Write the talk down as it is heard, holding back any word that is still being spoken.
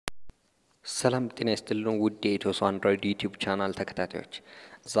ሰላም ጤና ይስጥልን ውድ የኢትዮሶ አንድሮይድ ዩቲዩብ ቻናል ተከታታዮች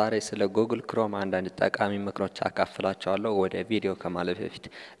ዛሬ ስለ ጉግል ክሮም አንዳንድ ጠቃሚ ምክሮች አካፍላችኋለሁ። ወደ ቪዲዮ ከማለፍ በፊት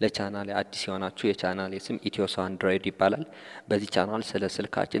ለቻናሌ አዲስ የሆናችሁ የቻናሌ ስም ኢትዮሶ አንድሮይድ ይባላል። በዚህ ቻናል ስለ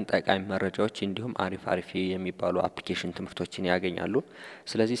ስልካችን ጠቃሚ መረጃዎች እንዲሁም አሪፍ የሚባሉ አፕሊኬሽን ትምህርቶችን ያገኛሉ።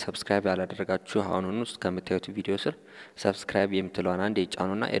 ስለዚህ ሰብስክራይብ ያላደረጋችሁ አሁኑኑ እስከምታዩት ቪዲዮ ስር ሰብስክራይብ የምትለዋን አንድ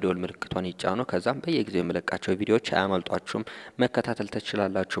ይጫኑና የደወል ምልክቷን ይጫኑ። ከዛም በየጊዜው የምለቃቸው ቪዲዮዎች አያመልጧችሁም፣ መከታተል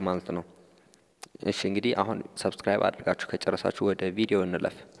ትችላላችሁ ማለት ነው። እሺ እንግዲህ አሁን ሰብስክራይብ አድርጋችሁ ከጨረሳችሁ ወደ ቪዲዮ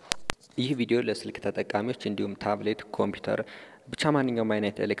እንለፍ። ይህ ቪዲዮ ለስልክ ተጠቃሚዎች እንዲሁም ታብሌት፣ ኮምፒውተር ብቻ ማንኛውም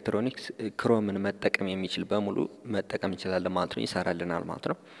አይነት ኤሌክትሮኒክስ ክሮምን መጠቀም የሚችል በሙሉ መጠቀም ይችላል ማለት ነው፣ ይሰራልናል ማለት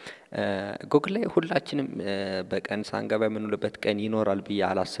ነው። ጉግል ላይ ሁላችንም በቀን ሳንገባ የምንውልበት ቀን ይኖራል ብዬ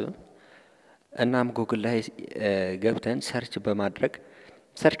አላስብም። እናም ጉግል ላይ ገብተን ሰርች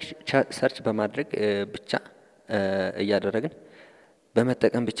በማድረግ ብቻ እያደረግን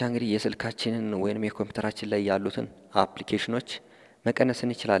በመጠቀም ብቻ እንግዲህ የስልካችንን ወይንም የኮምፒውተራችን ላይ ያሉትን አፕሊኬሽኖች መቀነስ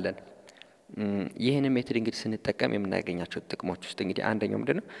እንችላለን። ይህንን ሜትድ እንግዲህ ስንጠቀም የምናገኛቸው ጥቅሞች ውስጥ እንግዲህ አንደኛው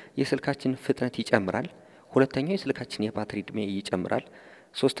ምንድነው? የስልካችን ፍጥነት ይጨምራል። ሁለተኛው የስልካችን የባትሪ እድሜ ይጨምራል።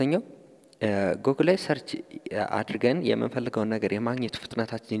 ሶስተኛው ጉግል ላይ ሰርች አድርገን የምንፈልገውን ነገር የማግኘት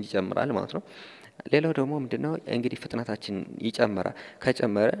ፍጥነታችን ይጨምራል ማለት ነው። ሌላው ደግሞ ምንድነው? እንግዲህ ፍጥነታችን ይጨምራል።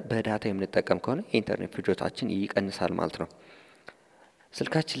 ከጨመረ በዳታ የምንጠቀም ከሆነ የኢንተርኔት ፍጆታችን ይቀንሳል ማለት ነው።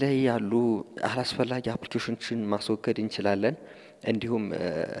 ስልካችን ላይ ያሉ አላስፈላጊ አፕሊኬሽኖችን ማስወገድ እንችላለን። እንዲሁም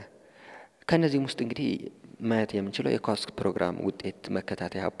ከነዚህም ውስጥ እንግዲህ ማየት የምንችለው የኳስ ፕሮግራም ውጤት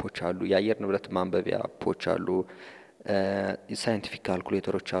መከታተያ አፖች አሉ፣ የአየር ንብረት ማንበቢያ አፖች አሉ፣ ሳይንቲፊክ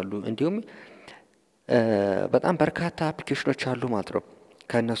ካልኩሌተሮች አሉ፣ እንዲሁም በጣም በርካታ አፕሊኬሽኖች አሉ ማለት ነው።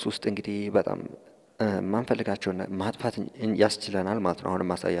 ከነሱ ውስጥ እንግዲህ በጣም ማንፈልጋቸውና ማጥፋት ያስችለናል ማለት ነው። አሁን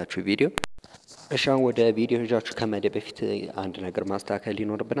ማሳያችሁ ቪዲዮ እሻን ወደ ቪዲዮ ሄጃችሁ ከመደ በፊት አንድ ነገር ማስተካከል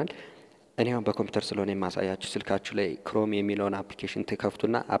ይኖርብናል። እኔ አሁን በኮምፒውተር ስለሆነ የማሳያችሁ ስልካችሁ ላይ ክሮም የሚለውን አፕሊኬሽን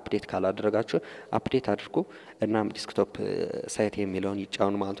ተከፍቱና አፕዴት ካላደረጋችሁ አፕዴት አድርጉ እና ዲስክቶፕ ሳይት የሚለውን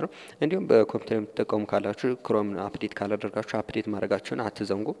ይጫኑ ማለት ነው። እንዲሁም በኮምፒውተር የምትጠቀሙ ካላችሁ ክሮም አፕዴት ካላደረጋችሁ አፕዴት ማድረጋችሁን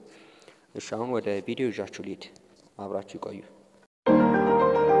አትዘንጉ። እሺ አሁን ወደ ቪዲዮ ይዣችሁ ልሂድ፣ አብራችሁ ይቆዩ።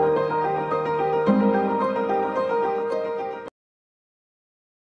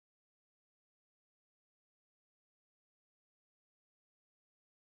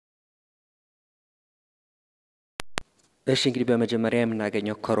 እሺ እንግዲህ በመጀመሪያ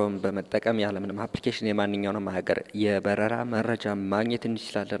የምናገኘው ክሮም በመጠቀም ያለምንም አፕሊኬሽን የማንኛውንም ሀገር የበረራ መረጃ ማግኘት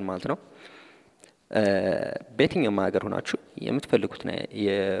እንችላለን ማለት ነው። በየትኛውም ሀገር ሆናችሁ የምትፈልጉት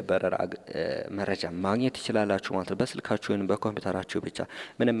የበረራ መረጃ ማግኘት ትችላላችሁ ማለት ነው። በስልካችሁ ወይም በኮምፒውተራችሁ ብቻ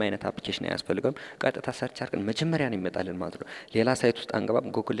ምንም አይነት አፕሊኬሽን አያስፈልግም። ቀጥታ ሰርች አድርገን መጀመሪያ ነው ይመጣልን ማለት ነው። ሌላ ሳይት ውስጥ አንገባም።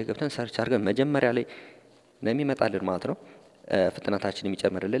 ጉግል ላይ ገብተን ሰርች አድርገን መጀመሪያ ላይ ነው የሚመጣልን ማለት ነው። ፍጥነታችን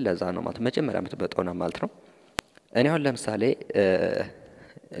የሚጨምርልን ለዛ ነው ማለት መጀመሪያ የምትመጣው ነው ማለት ነው። እኔ አሁን ለምሳሌ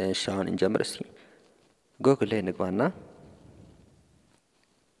ሻውን እንጀምር እስቲ ጉግል ላይ እንግባና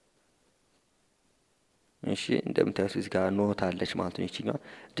እሺ እንደምታዩት እዚህ ጋር ኖት አለች ማለት ነው። እቺኛው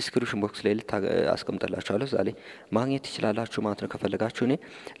ዲስክሪፕሽን ቦክስ ላይ አስቀምጥላችኋለሁ፣ እዛ ላይ ማግኘት ትችላላችሁ ማለት ነው። ከፈለጋችሁ እኔ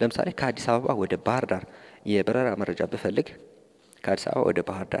ለምሳሌ ከአዲስ አበባ ወደ ባህር ዳር የበረራ መረጃ ብፈልግ ከአዲስ አበባ ወደ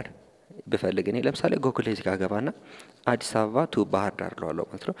ባህር ዳር ብፈልግ እኔ ለምሳሌ ጉግል ላይ እዚህ ገባና አዲስ አበባ ቱ ባህር ዳር ለዋለው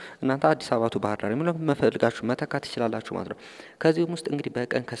ማለት ነው። እናንተ አዲስ አበባ ቱ ባህር ዳር የሚለው መፈልጋችሁ መተካት ትችላላችሁ ማለት ነው። ከዚህም ውስጥ እንግዲህ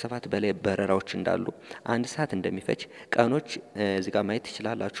በቀን ከ7 በላይ በረራዎች እንዳሉ፣ አንድ ሰዓት እንደሚፈጅ ቀኖች እዚህ ጋር ማየት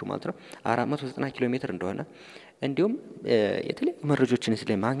ትችላላችሁ ማለት ነው። 490 ኪሎ ሜትር እንደሆነ እንዲሁም የተለያዩ መረጃዎችን እዚህ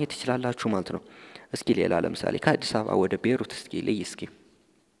ላይ ማግኘት ትችላላችሁ ማለት ነው። እስኪ ሌላ ለምሳሌ ከአዲስ አበባ ወደ ቤይሩት እስኪ ልይ እስኪ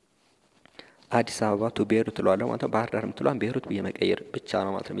አዲስ አበባ ቱ ቤይሩት ለዋለው ማለት ነው። ባህር ዳር ምትሏን ቤይሩት በመቀየር ብቻ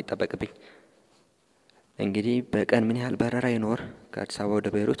ነው ማለት ነው የሚጠበቅብኝ። እንግዲህ በቀን ምን ያህል በረራ ይኖር? ከአዲስ አበባ ወደ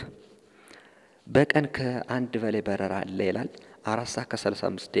ቤይሩት በቀን ከአንድ በላይ በረራ አለ ይላል። 4 ሰዓት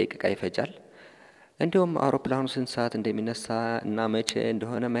ከ35 ደቂቃ ይፈጃል። እንዲሁም አውሮፕላኑ ስንት ሰዓት እንደሚነሳ እና መቼ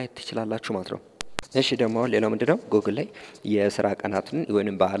እንደሆነ ማየት ትችላላችሁ ማለት ነው። እሺ ደግሞ ሌላው ምንድነው? ጉግል ላይ የስራ ቀናትን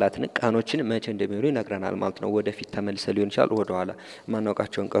ወይንም በዓላትን ቀኖችን መቼ እንደሚውሉ ይነግረናል ማለት ነው። ወደፊት ተመልሰ ሊሆን ይችላል፣ ወደ ኋላ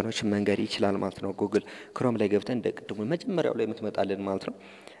ማናውቃቸውን ቀኖች መንገድ ይችላል ማለት ነው። ጉግል ክሮም ላይ ገብተን እንደቅድሙ መጀመሪያው ላይ የምትመጣልን ማለት ነው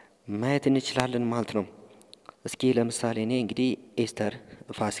ማየት እንችላለን ማለት ነው። እስኪ ለምሳሌ እኔ እንግዲህ ኢስተር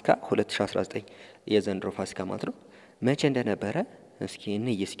ፋሲካ 2019 የዘንድሮ ፋሲካ ማለት ነው መቼ እንደነበረ እስኪ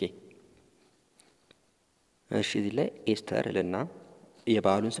እንይ እስኪ። እሺ እዚህ ላይ ኢስተር ልና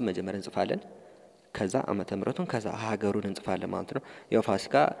የበዓሉን ስም መጀመሪያ እንጽፋለን፣ ከዛ ዓመተ ምሕረቱን ከዛ ሀገሩን እንጽፋለን ማለት ነው። ያው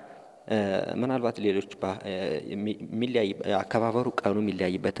ፋሲካ ምናልባት ሌሎች ሚሊያይ አከባበሩ ቀኑ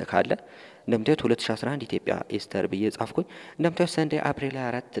ሚሊያይበት ካለ እንደምታዩት 2011 ኢትዮጵያ ኢስተር ብዬ ጻፍኩኝ። እንደምታዩት ሰንዴ አፕሪል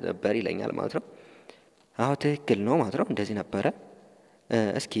 24 ነበር ይለኛል ማለት ነው። አዎ ትክክል ነው ማለት ነው። እንደዚህ ነበረ።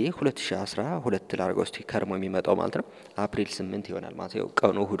 እስኪ 2012 ላርገው እስቲ ከርሞ የሚመጣው ማለት ነው አፕሪል 8 ይሆናል ማለት ነው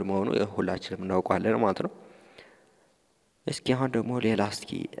ቀኑ እሁድ መሆኑ ሁላችንም እናውቃለን ማለት ነው እስኪ አሁን ደግሞ ሌላ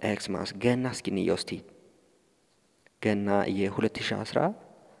እስኪ ኤክስማስ ገና እስኪ እንየው እስቲ ገና የ2010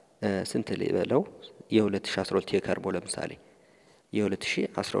 ስንት ሊበለው የ2012 የከርሞ ለምሳሌ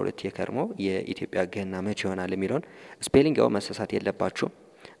የ2012 የከርሞ የኢትዮጵያ ገና መቼ ይሆናል የሚለውን ስፔሊንግ ያው መሰሳት የለባችሁም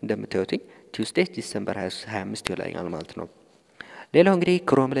እንደምታዩት ቲውስዴይ ዲሴምበር 25 ይላል ማለት ነው ሌላው እንግዲህ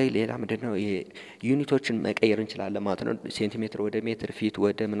ክሮም ላይ ሌላ ምንድነው ዩኒቶችን መቀየር እንችላለን ማለት ነው ሴንቲሜትር ወደ ሜትር ፊት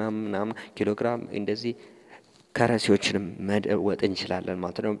ወደ ምናምን ኪሎግራም እንደዚህ ከረንሲዎችንም መወጥ እንችላለን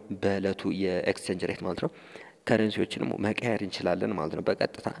ማለት ነው በእለቱ የኤክስቼንጅ ሬት ማለት ነው ከረንሲዎችንም መቀየር እንችላለን ማለት ነው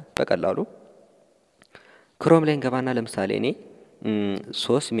በቀጥታ በቀላሉ ክሮም ላይ እንገባና ለምሳሌ እኔ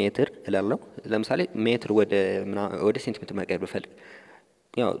 3 ሜትር እላለሁ ለምሳሌ ሜትር ወደ ሴንቲሜትር መቀየር ብፈልግ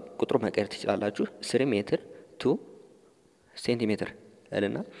ያው ቁጥሩ መቀየር ትችላላችሁ 3 ሜትር 2 ሴንቲሜትር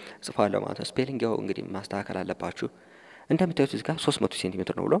እልና ጽፋለሁ ማለት ነው ስፔሊንግ ያው እንግዲህ ማስተካከል አለባችሁ እንደምታዩት እዚህ ጋር 300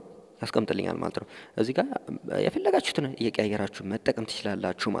 ሴንቲሜትር ነው ብሎ ያስቀምጥልኛል ማለት ነው እዚህ ጋር የፈለጋችሁትን እየቀያየራችሁ መጠቀም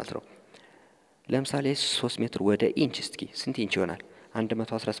ትችላላችሁ ማለት ነው ለምሳሌ 3 ሜትር ወደ ኢንች እስኪ ስንት ኢንች ይሆናል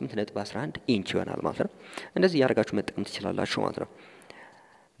 118.11 ኢንች ይሆናል ማለት ነው እንደዚህ ያርጋችሁ መጠቀም ትችላላችሁ ማለት ነው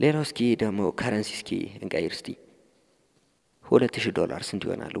ሌላው እስኪ ደግሞ ከረንሲ እስኪ እንቀይር እስቲ $2000 ስንት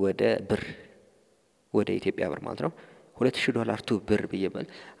ይሆናል ወደ ብር ወደ ኢትዮጵያ ብር ማለት ነው $2000 ቱ ብር በየበል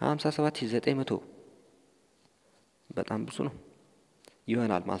 57900 በጣም ብዙ ነው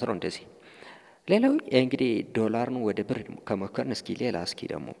ይሆናል ማለት ነው እንደዚህ ሌላው እንግዲህ ዶላርን ወደ ብር ከመከርን እስኪ ሌላ እስኪ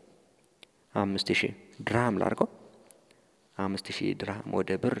ደግሞ 5000 ድርሃም ላርገው 5000 ድርሃም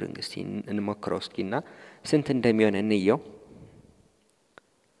ወደ ብር እንግስቲ እንሞክረው እስኪና ስንት እንደሚሆን እንየው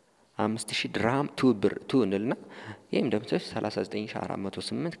 5000 ድርሃም ቱ ብር ቱ እንልና ይሄም እንደምታዩት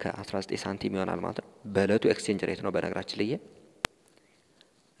 39408 ከ19 ሳንቲም ይሆናል ማለት ነው በእለቱ ኤክስቼንጅ ሬት ነው በነገራችን ላይ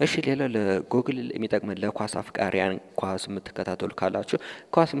እሺ ሌላ ለጉግል የሚጠቅመን ለኳስ አፍቃሪያን ኳስ የምትከታተሉ ካላችሁ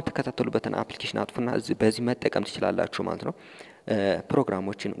ኳስ የምትከታተሉበትን አፕሊኬሽን አጥፉና በዚህ መጠቀም ትችላላችሁ ማለት ነው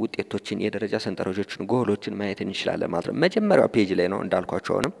ፕሮግራሞችን ውጤቶችን የደረጃ ሰንጠረዦችን ጎሎችን ማየት እንችላለን ማለት ነው መጀመሪያው ፔጅ ላይ ነው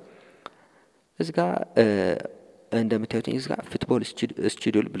እንዳልኳችሁ አሁንም እዚህ ጋር እንደምታዩት እዚህ ጋር ፉትቦል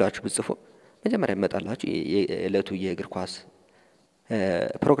ስቱዲዮ ብላችሁ ብጽፉ መጀመሪያ ይመጣላችሁ የእለቱ የእግር ኳስ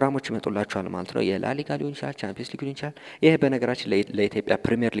ፕሮግራሞች ይመጡላችኋል ማለት ነው የላሊጋ ሊሆን ይችላል ቻምፒየንስ ሊግ ሊሆን ይችላል ይሄ በነገራችን ለኢትዮጵያ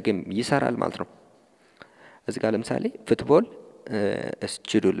ፕሪሚየር ሊግም ይሰራል ማለት ነው እዚህ ጋር ለምሳሌ ፉትቦል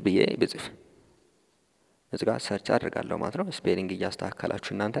ስቱዲዮ ብዬ ብጽፍ እዚህ ጋር ሰርች አድርጋለሁ ማለት ነው ስፔሊንግ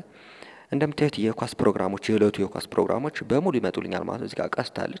እያስተካከላችሁ እናንተ እንደምታዩት የኳስ ፕሮግራሞች የእለቱ የኳስ ፕሮግራሞች በሙሉ ይመጡልኛል ማለት ነው እዚህ ጋር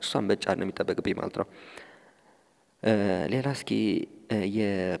ቀስታለች እሷን መጫን ነው የሚጠበቅብኝ ማለት ነው ሌላ እስኪ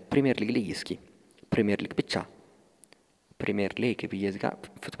የፕሪሚየር ሊግ ላይ እስኪ ፕሪሚየር ሊግ ብቻ ፕሪሚየር ሊግ ብዬ እዚህ ጋር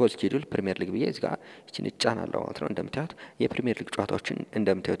ፉትቦል ስቱዲዮ ፕሪሚየር ሊግ ብዬ እዚህ ጋር እቺን እጫናለሁ ማለት ነው እንደምታዩት የፕሪሚየር ሊግ ጨዋታዎችን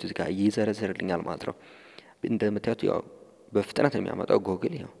እንደምታዩት እዚህ ጋር ይዘረዝርልኛል ማለት ነው እንደምታዩት ያው በፍጥነት የሚያመጣው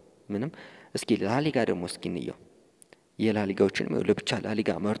ጉግል ያው ምንም እስኪ ላሊጋ ደግሞ እስኪ እንየው የላሊጋዎችን ለብቻ ላሊጋ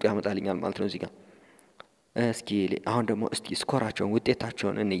መርጦ ያመጣልኛል ማለት ነው እዚህ ጋር እስኪ አሁን ደግሞ እስኪ ስኮራቸውን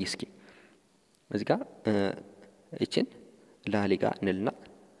ውጤታቸውን እንይ እስኪ እዚህ ጋር እቺን ላሊጋ እንልና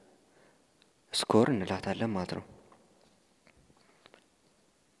ስኮር እንላታለን ማለት ነው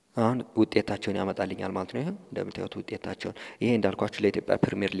አሁን ውጤታቸውን ያመጣልኛል ማለት ነው ይሄ እንደምታዩት ውጤታቸውን ይሄ እንዳልኳችሁ ለኢትዮጵያ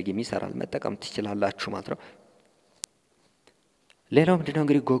ፕሪሚየር ሊግ የሚሰራል መጠቀም ትችላላችሁ ማለት ነው ሌላው ምንድነው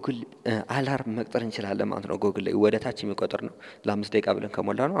እንግዲህ ጉግል አላርም መቅጠር እንችላለን ማለት ነው ጉግል ላይ ወደ ታች የሚቆጥር ነው ለ5 ደቂቃ ብለን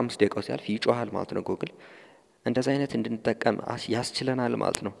ከሞላ ነው 5 ደቂቃው ሲያልፍ ይጮሃል ማለት ነው ጉግል እንደዛ አይነት እንድንጠቀም ያስችለናል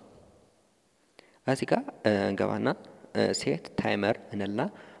ማለት ነው እዚህ ጋር እንገባና ሴት ታይመር እንልና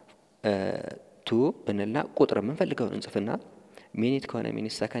ቱ እንልና ቁጥር የምንፈልገውን እንጽፍና ሚኒት ከሆነ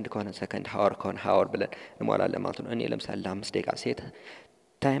ሚኒት ሰከንድ ከሆነ ሰከንድ ሃወር ከሆነ ሃወር ብለን እንሞላለን ማለት ነው እኔ ለምሳሌ ለ5 ደቂቃ ሴት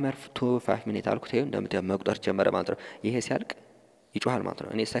ታይመር ቱ 5 ሚኒት አልኩት ይሄ እንደምታየው መቁጠር ጀመረ ማለት ነው ይሄ ሲያልቅ ይጮሃል ማለት ነው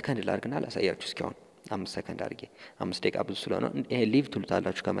እኔ ሰከንድ ላርግና ላሳያችሁ እስኪ 5 ሰከንድ አድርጌ 5 ደቂቃ ብዙ ስለሆነ ይሄ ሊቭ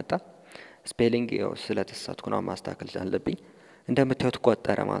ትሉታላችሁ ከመጣ ስፔሊንግ ያው ስለተሳሳትኩ ነው ማስተካከል አለብኝ እንደምታዩት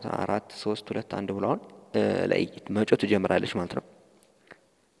ቆጠረ ማለት 4 3 2 1 ብሎ አሁን ላይ መጮህ ትጀምራለች ማለት ነው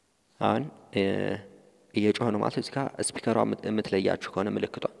አሁን እየጮህ ነው ማለት እዚህ ጋር ስፒከሯ የምትለያችሁ ከሆነ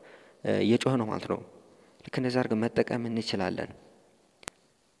ምልክቷ እየጮህ ነው ማለት ነው ልክ እንደዛ አድርገን መጠቀም እንችላለን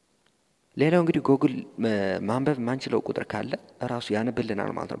ሌላው እንግዲህ ጉግል ማንበብ ማንችለው ቁጥር ካለ ራሱ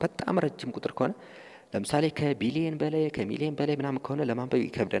ያነብልናል ማለት ነው በጣም ረጅም ቁጥር ከሆነ ለምሳሌ ከቢሊየን በላይ ከሚሊየን በላይ ምናምን ከሆነ ለማንበብ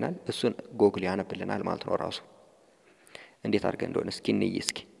ይከብደናል እሱን ጉግል ያነብልናል ማለት ነው ራሱ እንዴት አድርገን እንደሆነ እስኪ እንይ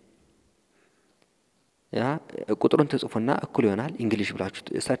እስኪ ያ ቁጥሩን ተጽፎና እኩል ይሆናል እንግሊሽ ብላችሁ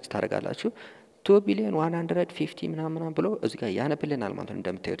ሰርች ታደርጋላችሁ 2 ቢሊየን 150 ምናምን ብሎ እዚህ ጋር ያነብልናል ማለት ነው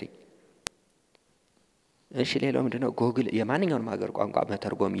እንደምታዩት እሺ ሌላው ምንድነው ጎግል የማንኛውንም ሀገር ቋንቋ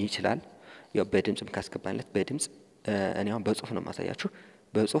መተርጎም ይችላል። ያው በድምጽም ካስገባንለት በድምጽ እኔ አሁን በጽሁፍ ነው ማሳያችሁ።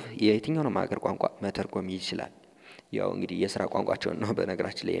 በጽሁፍ የየትኛውንም ሀገር ቋንቋ መተርጎም ይችላል። ያው እንግዲህ የስራ ቋንቋቸውን ነው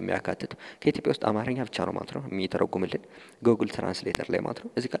በነገራችን ላይ የሚያካትት ከኢትዮጵያ ውስጥ አማርኛ ብቻ ነው ማለት ነው የሚተረጉምልን ጉግል ትራንስሌተር ላይ ማለት ነው።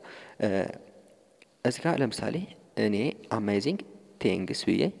 እዚህ ጋር ለምሳሌ እኔ አሜዚንግ ቲንግስ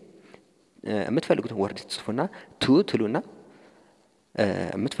ብዬ የምትፈልጉትን ወርድ ትጽፉና ቱ ትሉና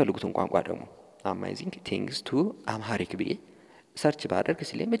የምትፈልጉትን ቋንቋ ደግሞ አሜዚንግ ቲንግስ ቱ አምሃሪክ ብዬ ሰርች ባደርግ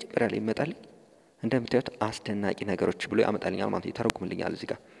ሲለኝ መጀመሪያ ላይ ይመጣልኝ እንደምታዩት አስደናቂ ነገሮች ብሎ ያመጣልኛል ማለት ይተረጉምልኛል። እዚህ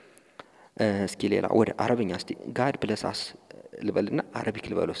ጋር እስኪ ሌላ ወደ አረብኛ እስቲ ጋድ ብለስ አስ ልበልና አረቢክ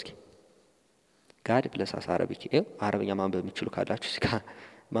ልበለው እስኪ ጋድ ብለስ አስ አረቢክ። ይኸው አረብኛ ማንበብ የምትችሉ ካላችሁ እስኪ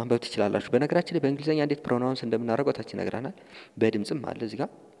ማንበብ ትችላላችሁ። በነገራችን ላይ በእንግሊዘኛ እንዴት ፕሮናውንስ እንደምናደርገው ታች ይነግረናል። በድምጽም አለ እዚህ ጋር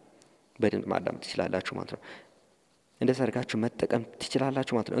በድምጽ ማዳመጥ ትችላላችሁ ማለት ነው። እንደዛ አድርጋችሁ መጠቀም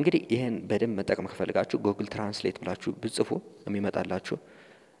ትችላላችሁ ማለት ነው። እንግዲህ ይሄን በደንብ መጠቀም ከፈልጋችሁ ጉግል ትራንስሌት ብላችሁ ብጽፉ የሚመጣላችሁ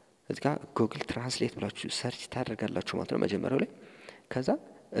እዚህ ጋር ጉግል ትራንስሌት ብላችሁ ሰርች ታደርጋላችሁ ማለት ነው መጀመሪያው ላይ። ከዛ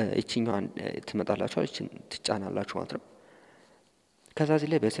እቺኛዋን ትመጣላችሁ እቺን ትጫናላችሁ ማለት ነው። ከዛ እዚህ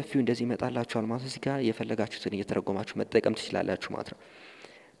ላይ በሰፊው እንደዚህ ይመጣላችኋል ማለት ነው። እዚህ ጋር የፈለጋችሁትን እየተረጎማችሁ መጠቀም ትችላላችሁ ማለት ነው።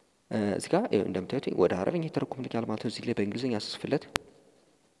 እዚህ ጋር እንደምታዩት ወደ አረብኛ የተረጎምልኛል ማለት ነው። እዚህ ላይ በእንግሊዘኛ አስጽፍለት።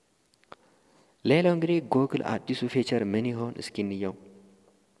 ሌላው እንግዲህ ጉግል አዲሱ ፊቸር ምን ይሆን እስኪ እንየው።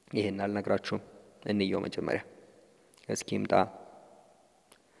 ይሄን አልነግራችሁም እንየው መጀመሪያ እስኪ ምጣ።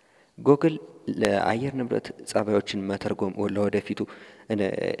 ጉግል ለአየር ንብረት ጸባዮችን መተርጎም ለወደፊቱ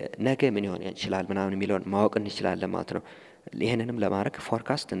ነገ ምን ይሆን ይችላል ምናምን የሚለውን ማወቅ እንችላለን ማለት ነው። ይሄንንም ለማድረግ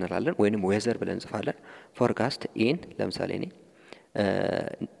ፎርካስት እንላለን ወይንም ዌዘር ብለን እንጽፋለን። ፎርካስት ኢን ለምሳሌ እኔ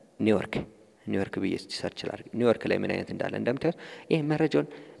ኒውዮርክ ብዬ ሰርች ላድርግ ኒውዮርክ ላይ ምን አይነት እንዳለ እንደምታዩት ይሄ መረጃውን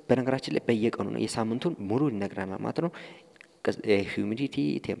በነገራችን ላይ በየቀኑ ነው የሳምንቱን ሙሉ ይነግረናል ማለት ነው። ሂዩሚዲቲ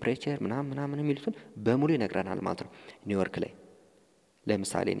ቴምፕሬቸር ምናምን የሚሉትን በሙሉ ይነግረናል ማለት ነው። ኒውዮርክ ላይ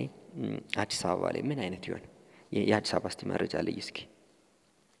ለምሳሌ እኔ አዲስ አበባ ላይ ምን አይነት ይሆን የአዲስ አበባ እስቲ መረጃ ላይ እስኪ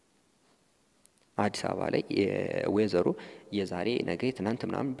አዲስ አበባ ላይ የዌዘሩ የዛሬ ነገ ትናንት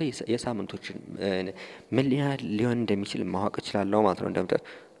ምናምን የሳምንቶችን ምን ሊሆን እንደሚችል ማወቅ እችላለሁ ማለት ነው። እንደምታዩት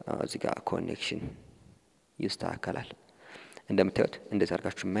እዚህ ጋር ኮኔክሽን ይስተካከላል። እንደምታዩት እንደዚህ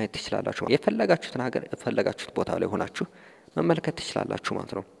አድርጋችሁ ማየት ትችላላችሁ። የፈለጋችሁትን ሀገር የፈለጋችሁት ቦታ ላይ ሆናችሁ መመልከት ትችላላችሁ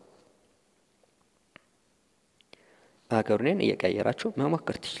ማለት ነው። ሀገሩን እየቀየራችሁ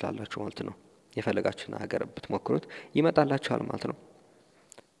መሞከር ትችላላችሁ ማለት ነው። የፈለጋችሁትን ሀገር ብትሞክሩት ይመጣላችኋል ማለት ነው።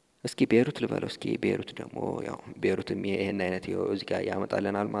 እስኪ ቤይሩት ልበለው እስኪ ቤይሩት ደግሞ ያው ቤይሩትም ይሄን አይነት እዚህ ጋር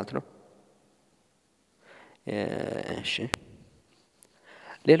ያመጣልናል ማለት ነው። እሺ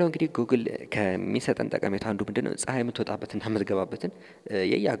ሌላው እንግዲህ ጉግል ከሚሰጠን ጠቀሜታ አንዱ ምንድነው ፀሐይ የምትወጣበትና የምትገባበትን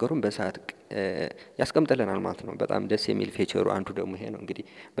የየሀገሩን በሰዓት ያስቀምጥልናል ማለት ነው። በጣም ደስ የሚል ፊቸሩ አንዱ ደግሞ ይሄ ነው። እንግዲህ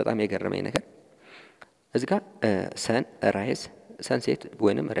በጣም የገረመኝ ነገር እዚህ ጋር ሰን ራይዝ ሰንሴት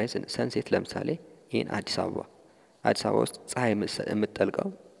ወይንም ራይዝ ሰንሴት ለምሳሌ ይሄን አዲስ አበባ ውስጥ ፀሐይ የምትጠልቀው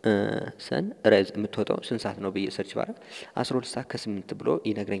ሰን ራይዝ የምትወጣው ስንት ሰዓት ነው ብዬ ሰርች ባደርግ 12 ሰዓት ከ8 ብሎ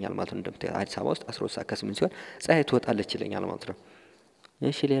ይነግረኛል ማለት ነው። እንደምታዩት አዲስ አበባ ውስጥ 12 ሰዓት ከ8 ሲሆን ፀሐይ ትወጣለች ይለኛል ማለት ነው።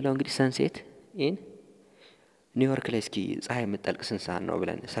 እሺ ሌላው እንግዲህ ሰንሴት ኢን ኒውዮርክ ላይ እስኪ ፀሐይ የምትጠልቅ ስንት ሰዓት ነው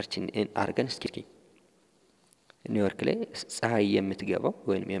ብለን ሰርች አድርገን እስኪ ኒውዮርክ ላይ ፀሐይ የምትገባው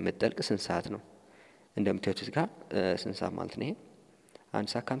ወይንም የምትጠልቅ ስንት ሰዓት ነው? እንደምታዩት እዚህ ጋር ስንት ሰዓት ማለት ነው? ይሄ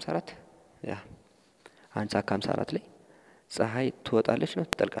 1 ሰዓት ከ54 ያ 1 ሰዓት ከ54 ላይ ፀሐይ ትወጣለች ነው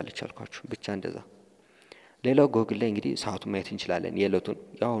ትጠልቃለች አልኳችሁ ብቻ እንደዛ። ሌላው ጉግል ላይ እንግዲህ ሰዓቱን ማየት እንችላለን። የዕለቱን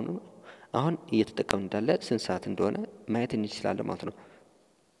አሁን እየተጠቀምን እንዳለ ስንት ሰዓት እንደሆነ ማየት እንችላለን ማለት ነው።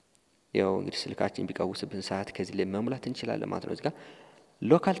 ያው እንግዲህ ስልካችን ቢቀውስብን ሰዓት ከዚህ ላይ መሙላት እንችላለን ማለት ነው። እዚህ ጋር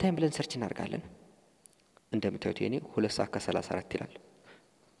ሎካል ታይም ብለን ሰርች እናደርጋለን። እንደምታዩት የኔ 2 ሰዓት ከ34 ይላል።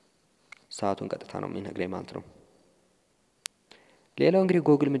 ሰዓቱን ቀጥታ ነው የሚነግረኝ ማለት ነው። ሌላው እንግዲህ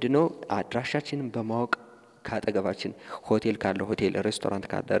ጉግል ምንድነው አድራሻችንን በማወቅ ካጠገባችን ሆቴል ካለ ሆቴል፣ ሬስቶራንት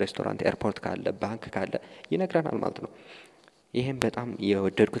ካለ ሬስቶራንት፣ ኤርፖርት ካለ ባንክ ካለ ይነግረናል ማለት ነው። ይሄም በጣም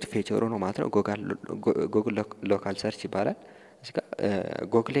የወደድኩት ፊቸሩ ነው ማለት ነው። ጉግል ሎካል ሰርች ይባላል። እዚህ ጋር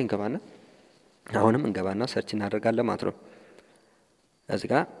ጉግል ላይ እንገባና አሁንም እንገባና ሰርች እናደርጋለን ማለት ነው። እዚህ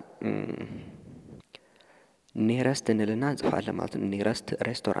ጋር ኒረስት እንልና እንጽፋለን ማለት ነው። ኒረስት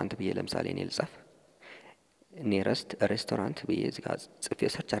ሬስቶራንት ብዬ ለምሳሌ እኔ ልጻፍ ኒረስት ሬስቶራንት ብዬ እዚህ ጋር ጽፌ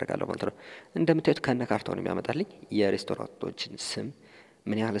ሰርች አደርጋለሁ ማለት ነው። እንደምታዩት ከነ ካርታው ነው የሚያመጣልኝ የሬስቶራንቶችን ስም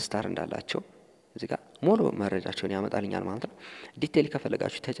ምን ያህል ስታር እንዳላቸው እዚህ ጋር ሙሉ መረጃቸውን ያመጣልኛል ማለት ነው። ዲቴል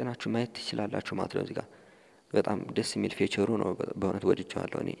ከፈለጋችሁ ተጨናችሁ ማየት ትችላላችሁ ማለት ነው። እዚህ ጋር በጣም ደስ የሚል ፊቸሩ ነው። በእውነት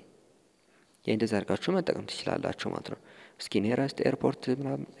ወድጄዋለሁ እኔ። እንደዛ አድርጋችሁ መጠቀም ትችላላችሁ ማለት ነው። እስኪ ኒየረስት ኤርፖርት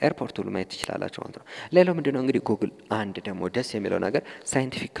ምናምን ኤርፖርት ሁሉ ማየት ትችላላችሁ ማለት ነው። ሌላው ምንድነው እንግዲህ ጉግል አንድ ደግሞ ደስ የሚለው ነገር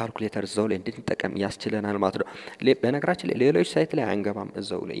ሳይንቲፊክ ካልኩሌተር እዛው ላይ እንድንጠቀም ያስችለናል ማለት ነው። በነገራችን ላይ ሌሎች ሳይት ላይ አንገባም።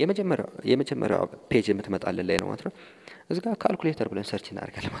 እዛው ላይ የመጀመሪያው ፔጅ የምትመጣልን ላይ ነው ማለት ነው። እዚህ ጋር ካልኩሌተር ብለን ሰርች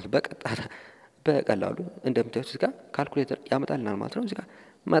እናደርጋለን ማለት በቀላሉ እንደምታዩት እዚህ ጋር ካልኩሌተር ያመጣልናል ማለት ነው። እዚህ ጋር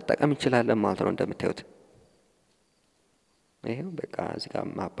መጠቀም እንችላለን ማለት ነው እንደምታዩት። ይሄው በቃ እዚህ ጋር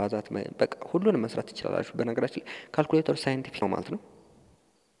ማባዛት በቃ ሁሉንም መስራት ትችላላችሁ። በነገራችን ላይ ካልኩሌተር ሳይንቲፊክ ነው ማለት ነው።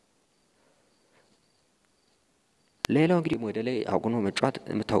 ሌላው እንግዲህ ወደ ላይ አጉኖ መጫወት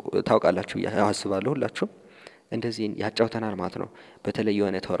ታውቃላችሁ አስባለሁ ሁላችሁም እንደዚህ ያጫውተናል ማለት ነው። በተለይ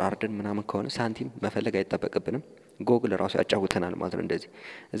የሆነ ተወራርደን ምናምን ከሆነ ሳንቲም መፈለግ አይጠበቅብንም። ጎግል ራሱ ያጫውተናል ማለት ነው። እንደዚህ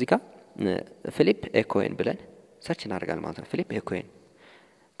እዚህ ጋር ፊሊፕ ኤኮይን ብለን ሰርች እናደርጋለን ማለት ነው። ፊሊፕ ኤኮይን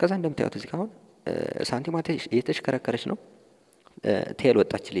ከዛ እንደምታዩት እዚህ ጋር አሁን ሳንቲም እየተሽከረከረች ነው። ቴል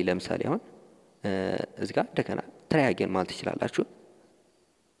ወጣችልኝ ለምሳሌ አሁን እዚህ ጋር እንደገና ትራያጌን ማለት ትችላላችሁ።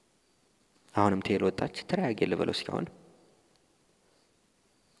 አሁንም ቴል ወጣች ትራያጌን ልበለው እስኪ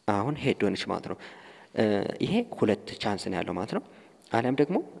አሁን ሄድ ሆነች ማለት ነው። ይሄ ሁለት ቻንስ ነው ያለው ማለት ነው። አለም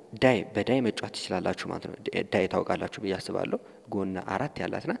ደግሞ በዳይ መጫወት ትችላላችሁ ማለት ነው። ዳይ ታውቃላችሁ ብዬ አስባለሁ። ጎነ 4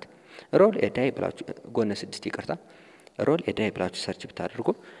 ያላት ናት። ሮል ዳይ ብላችሁ ጎነ 6 ይቅርታ ሮል ዳይ ብላችሁ ሰርች ብታደርጉ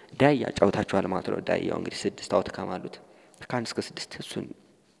ዳይ ያጫውታችኋል ማለት ነው። ዳይ ያው እንግዲህ 6 አውትካም አሉት ከ1 እስከ 6 እሱን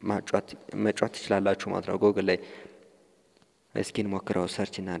መጫወት ትችላላችሁ ማለት ነው። ጎግል ላይ እስኪ እንሞክረው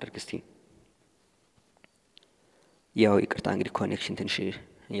ሰርች እናድርግ እስቲ። ያው ይቅርታ እንግዲህ ኮኔክሽን ትንሽ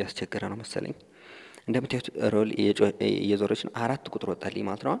እያስቸገረ ነው መሰለኝ። እንደምታዩት ሮል እየዞረች ነው 4 ቁጥር ወጣልኝ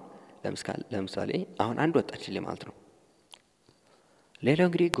ማለት ነው። ለምሳሌ አሁን አንድ ወጣችልኝ ማለት ነው። ሌላው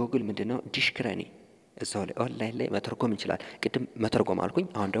እንግዲህ ጎግል ምንድነው ዲክሽነሪ እዛው ላይ ኦንላይን ላይ መተርጎም እንችላለን። ቅድም መተርጎም አልኩኝ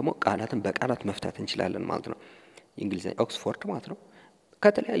አሁን ደግሞ ቃላትን በቃላት መፍታት እንችላለን ማለት ነው። እንግሊዘኛ ኦክስፎርድ ማለት ነው።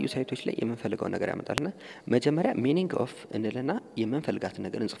 ከተለያዩ ሳይቶች ላይ የምንፈልገው ነገር ያመጣልና መጀመሪያ ሚኒንግ ኦፍ እንልና የምንፈልጋትን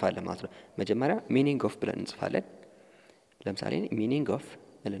ነገር እንጽፋለን ማለት ነው። መጀመሪያ ሚኒንግ ኦፍ ብለን እንጽፋለን። ለምሳሌ ሚኒንግ ኦፍ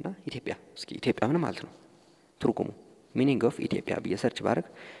እልና ኢትዮጵያ እስኪ ኢትዮጵያ ምን ማለት ነው ትርጉሙ ሚኒንግ ኦፍ ኢትዮጵያ ብዬ ሰርች ባደርግ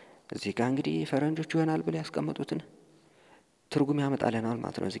እዚህ ጋር እንግዲህ ፈረንጆች ይሆናል ብለው ያስቀመጡትን ትርጉም ያመጣልናል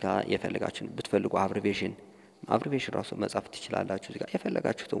ማለት ነው። እዚህ ጋር የፈለጋችሁን ብትፈልጉ አብሪቬሽን ራሱ መጻፍ ትችላላችሁ። እዚህ ጋር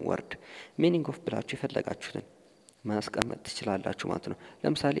የፈለጋችሁትን ወርድ ሚኒንግ ኦፍ ብላችሁ የፈለጋችሁትን ማስቀመጥ ትችላላችሁ ማለት ነው።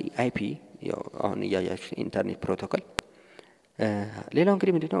 ለምሳሌ አይፒ ያው አሁን እያያችሁ ኢንተርኔት ፕሮቶኮል። ሌላው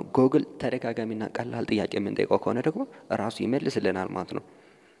እንግዲህ ምንድነው ጎግል ተደጋጋሚና ቀላል ጥያቄ የምንጠይቀው ከሆነ ደግሞ ራሱ ይመልስልናል ማለት ነው።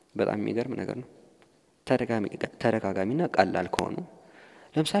 በጣም የሚገርም ነገር ነው። ተደጋጋሚና ቀላል ከሆኑ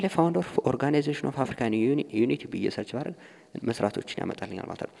ለምሳሌ ፋውንደር ኦፍ ኦርጋናይዜሽን ኦፍ አፍሪካን ዩኒቲ ብዬ ሰርች ባደርግ መስራቶችን ያመጣልኛል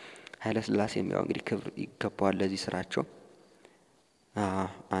ማለት ነው። ኃይለ ሥላሴም ያው እንግዲህ ክብር ይገባዋል ለዚህ ስራቸው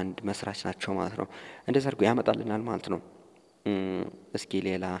አንድ መስራች ናቸው ማለት ነው። እንደዛ አድርጎ ያመጣልናል ማለት ነው። እስኪ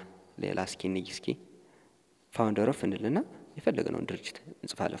ሌላ እስኪ ፋውንደር ኦፍ እንልና የፈለግነውን ድርጅት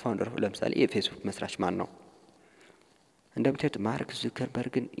እንጽፋለን። ፋውንደር ኦፍ ለምሳሌ የፌስቡክ መስራች ማን ነው? እንደምታዩት ማርክ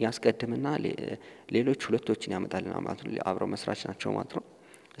ዙከርበርግን ያስቀድምና ሌሎች ሁለቶችን ያመጣልናል ማለት ነው። አብረው መስራች ናቸው ማለት ነው።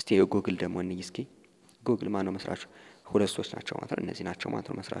 እስቲ የጉግል ደግሞ እንይ እስኪ ጉግል ማን ነው መስራቹ? ሁለት ሰዎች ናቸው ማለት ነው። እነዚህ ናቸው ማለት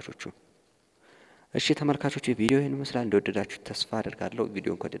ነው መስራቾቹ። እሺ ተመልካቾች ቪዲዮ ይሄን መስላል እንደወደዳችሁት ተስፋ አደርጋለሁ።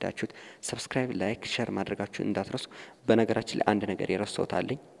 ቪዲዮን ከወደዳችሁት ሰብስክራይብ፣ ላይክ፣ ሼር ማድረጋችሁን እንዳትረሱ። በነገራችን ላይ አንድ ነገር የረሳሁት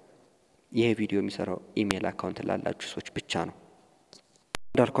አለኝ። ይሄ ቪዲዮ የሚሰራው ኢሜል አካውንት ላላችሁ ሰዎች ብቻ ነው።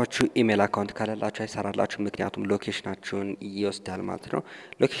 እንዳልኳችሁ ኢሜል አካውንት ካላላችሁ አይሰራላችሁ። ምክንያቱም ሎኬሽናችሁን ይወስዳል ማለት ነው።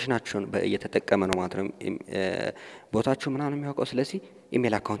 ሎኬሽናችሁን እየተጠቀመ ነው ማለት ነው ቦታችሁ ምናምን የሚያውቀው። ስለዚህ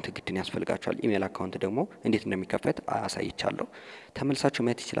ኢሜል አካውንት ግድን ያስፈልጋችኋል። ኢሜል አካውንት ደግሞ እንዴት እንደሚከፈት አሳይቻለሁ። ተመልሳችሁ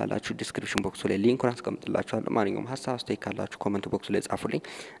ማየት ትችላላችሁ። ዲስክሪፕሽን ቦክሱ ላይ ሊንኩን አስቀምጥላችኋለሁ። ማንኛውም ሀሳብ አስተያየት ካላችሁ ኮሜንት ቦክሱ ላይ ጻፉልኝ።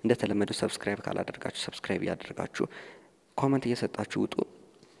 እንደተለመደው ሰብስክራይብ ካላደረጋችሁ ሰብስክራይብ ያደርጋችሁ ኮሜንት እየሰጣችሁ ውጡ።